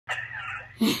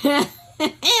Hello,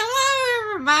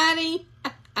 everybody.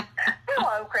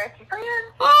 Hello, Cratchy friend.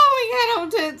 Oh, we got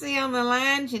old Tootsie on the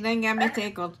line. She done got me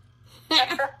tickled.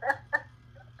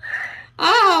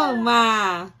 Oh,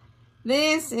 my.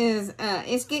 This is,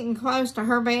 it's getting close to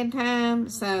her bedtime,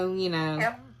 so, you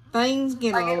know, things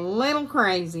get a little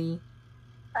crazy.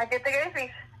 I get the goofies.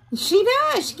 She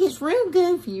does. She gets real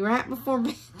goofy right before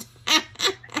bedtime.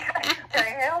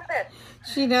 Can't help it.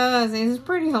 She does. It's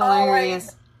pretty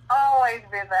hilarious. Always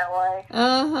been that way.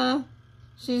 Uh-huh.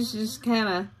 She's just kind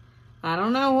of, I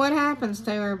don't know what happens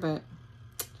to her, but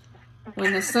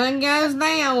when the sun goes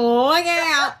down, look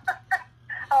out.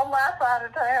 On my side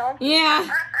of town. Yeah,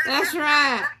 that's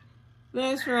right.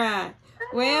 That's right.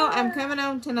 Well, I'm coming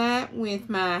on tonight with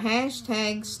my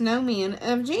hashtag snowmen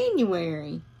of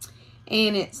January.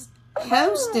 And it's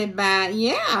hosted by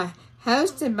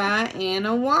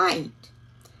Anna Wight.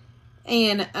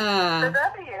 And, The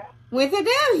W. with a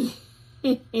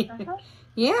W.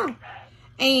 Yeah.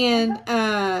 And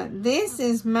this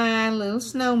is my little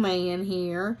snowman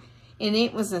here. And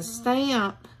it was a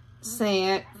stamp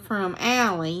set from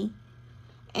AliExpress.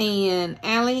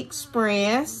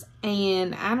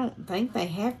 And I don't think they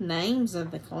have names of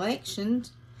the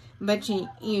collections. But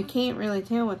you can't really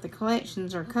tell what the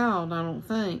collections are called, I don't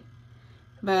think.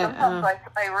 But sometimes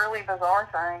they say really bizarre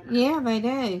things. Yeah, they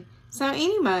do. So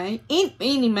anyway,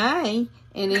 anyway,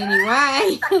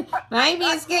 maybe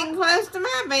it's getting close to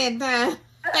my bedtime.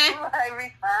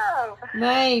 Maybe so.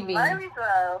 Maybe. Maybe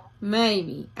so.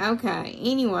 Maybe. Okay.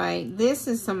 Anyway, this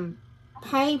is some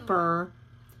paper,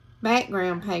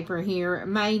 background paper here,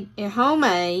 made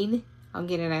homemade. I'll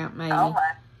get it out, maybe.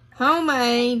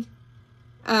 Homemade.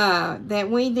 That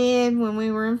we did when we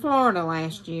were in Florida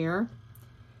last year.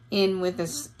 And with the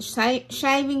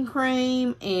shaving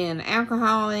cream and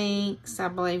alcohol inks, I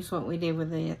believe is what we did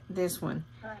with this one.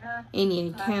 And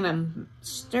you kind of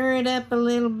stir it up a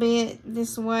little bit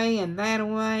this way and that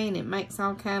way, and it makes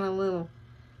all kind of little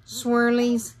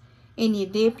swirlies. And you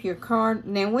dip your card.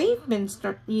 Now, we've been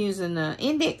using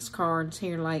index cards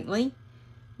here lately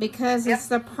because it's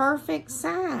the perfect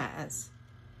size.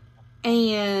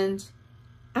 And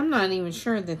I'm not even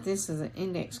sure that this is an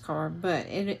index card, but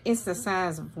it's the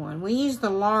size of one. We use the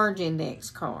large index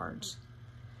cards.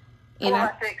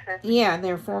 4x6s. Yeah,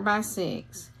 they're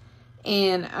 4x6.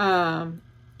 And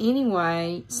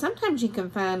anyway, sometimes you can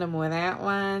find them with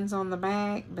outlines on the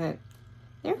back, but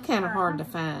they're kind of hard to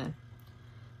find.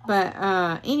 But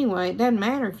anyway, it doesn't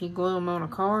matter if you glue them on a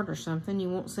card or something. You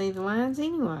won't see the lines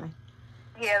anyway.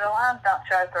 Yeah, the lines don't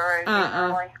show through.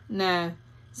 No.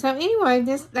 So anyway,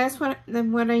 that's what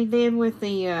I did with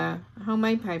the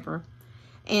homemade paper.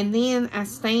 And then I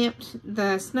stamped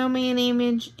the snowman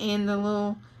image and the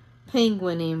little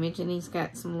penguin image. And he's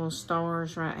got some little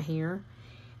stars right here.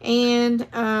 And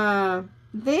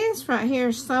this right here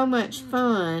is so much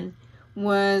fun.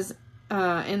 And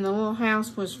the little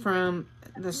house was from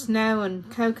the Snow and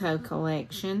Cocoa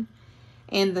collection.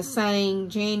 And the saying,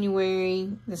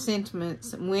 January, the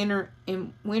sentiments, winter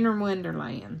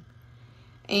wonderland.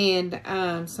 And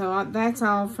so that's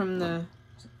all from the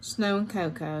Snow and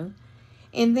Cocoa.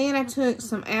 And then I took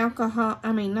some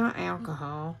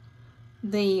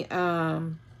the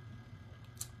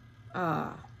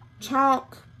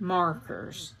chalk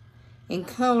markers and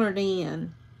colored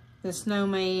in the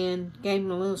snowman, gave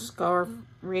him a little scarf,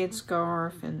 red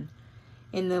scarf, and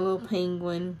the little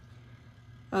penguin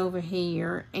over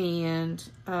here. And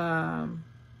I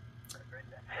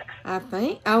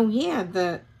think,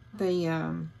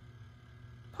 the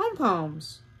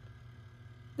pom-poms.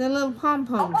 The little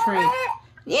pom-pom tree.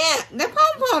 Yeah, the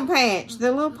pom-pom patch.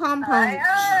 The little pom-pom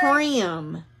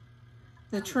trim.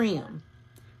 The trim.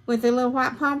 With the little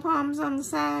white pom-poms on the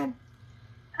side.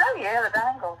 Oh, yeah, the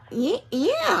dangles. Yeah.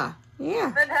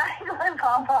 The dangling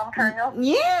pom-pom trim.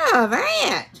 Yeah,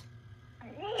 that.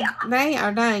 Yeah. They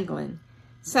are dangling.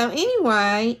 So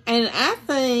anyway, and I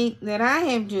think that I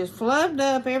have just flubbed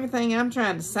up everything I'm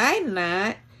trying to say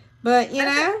tonight. But, you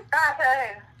know. Try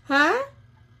two. Huh?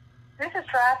 This is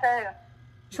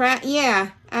try two.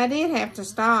 Yeah, I did have to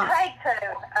stop. Take two,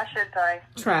 I should say.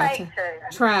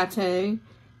 Try to.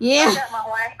 Yeah. I got my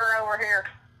whacker over here.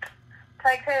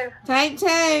 Take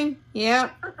two.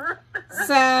 Yep.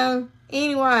 So,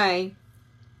 anyway,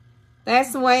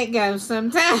 that's the way it goes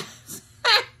sometimes.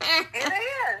 It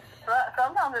is.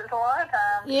 Sometimes it's a lot of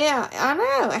times. Yeah, I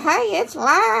know. Hey, it's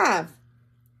live.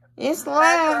 It's live.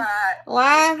 That's right.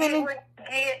 Live you and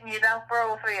get and you don't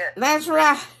throw a fit. That's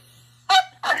right.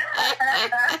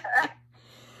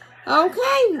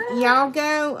 Okay, y'all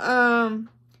go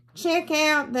check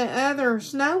out the other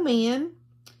snowmen.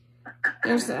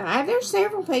 There's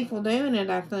several people doing it,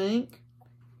 I think.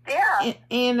 Yeah.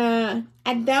 And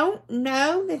I don't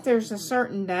know that there's a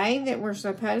certain day that we're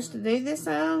supposed to do this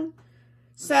on.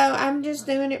 So I'm just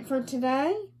doing it for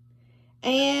today.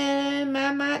 And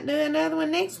I might do another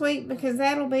one next week because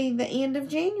that'll be the end of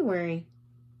January.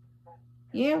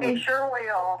 Yeah, It sure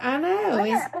will. I know.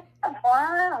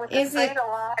 Is it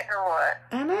or what?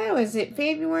 I know. Is it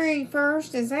February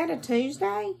 1st? Is that a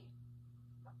Tuesday?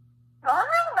 I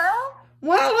don't know.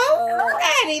 Well,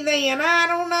 alrighty then. I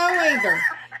don't know either.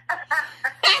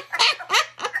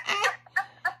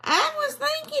 I was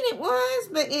thinking it was,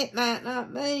 but it might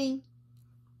not be.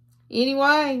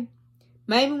 Anyway,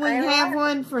 maybe we can have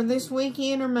one for this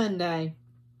weekend or Monday.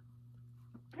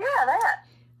 Yeah, that.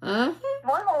 Uh-huh.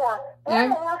 One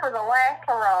more for the last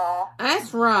hurrah.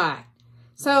 That's right.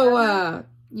 So,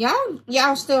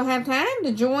 y'all still have time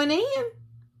to join in.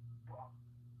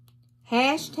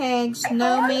 Hashtag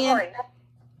snowmen.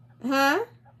 Huh?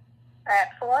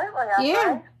 Absolutely.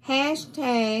 Yeah.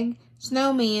 Hashtag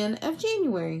snowmen of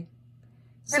January.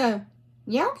 So,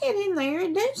 y'all get in there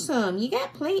and do some. You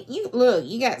got plenty.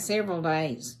 You got several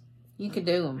days. You could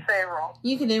do them. Several.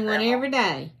 You could do one every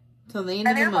day till the end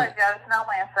of the month. And everybody's got a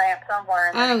snowman stamp somewhere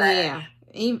in their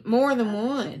yeah. More than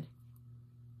one.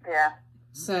 Yeah.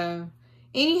 So,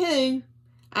 anywho,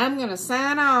 I'm going to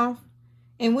sign off,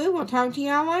 and we will talk to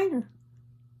y'all later.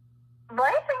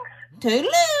 Blessings.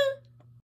 Toodaloo.